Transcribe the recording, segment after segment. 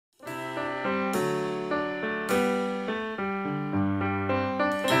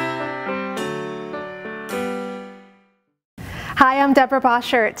I'm Deborah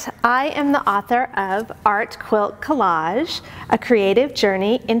Boschert. I am the author of Art Quilt Collage, a creative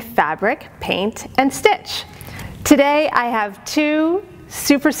journey in fabric, paint, and stitch. Today I have two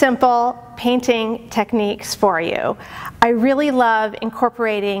super simple painting techniques for you. I really love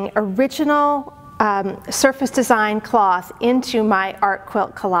incorporating original surface design cloth into my art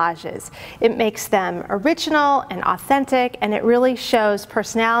quilt collages. It makes them original and authentic, and it really shows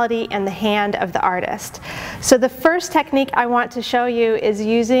personality and the hand of the artist. So the first technique I want to show you is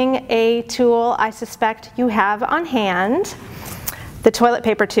using a tool I suspect you have on hand, the toilet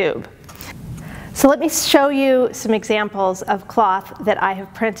paper tube. So let me show you some examples of cloth that I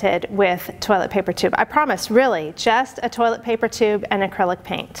have printed with toilet paper tube. I promise, really, just a toilet paper tube and acrylic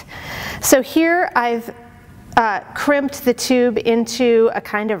paint. So here I've crimped the tube into a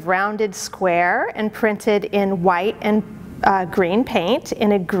kind of rounded square and printed in white and green paint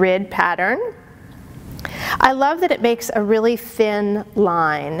in a grid pattern. I love that it makes a really thin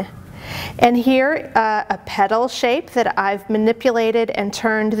line. And here, a petal shape that I've manipulated and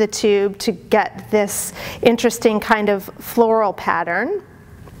turned the tube to get this interesting kind of floral pattern.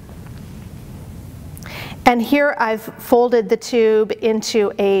 And here I've folded the tube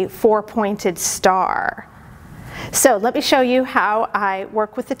into a four-pointed star. So let me show you how I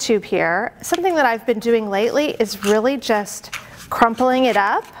work with the tube here. Something that I've been doing lately is really just crumpling it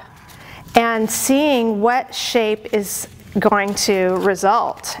up and seeing what shape is going to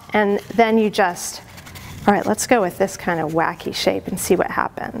result, and then you just, all right, let's go with this kind of wacky shape and see what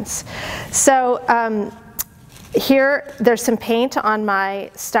happens. So here there's some paint on my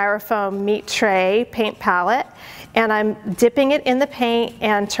styrofoam meat tray paint palette, and I'm dipping it in the paint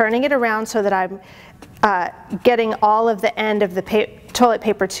and turning it around so that I'm getting all of the end of the toilet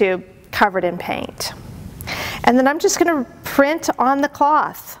paper tube covered in paint. And then I'm just going to print on the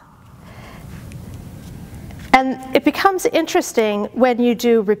cloth. And it becomes interesting when you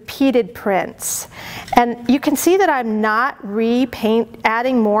do repeated prints. And you can see that I'm not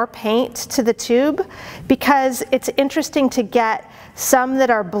adding more paint to the tube, because it's interesting to get some that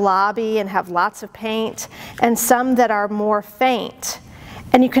are blobby and have lots of paint and some that are more faint.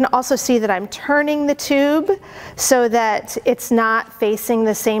 And you can also see that I'm turning the tube so that it's not facing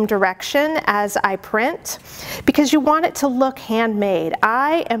the same direction as I print, because you want it to look handmade.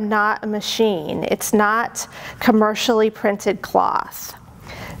 I am not a machine. It's not commercially printed cloth.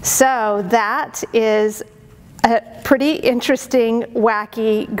 So that is a pretty interesting,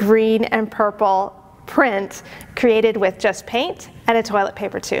 wacky green and purple print created with just paint and a toilet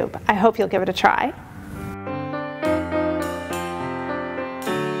paper tube. I hope you'll give it a try.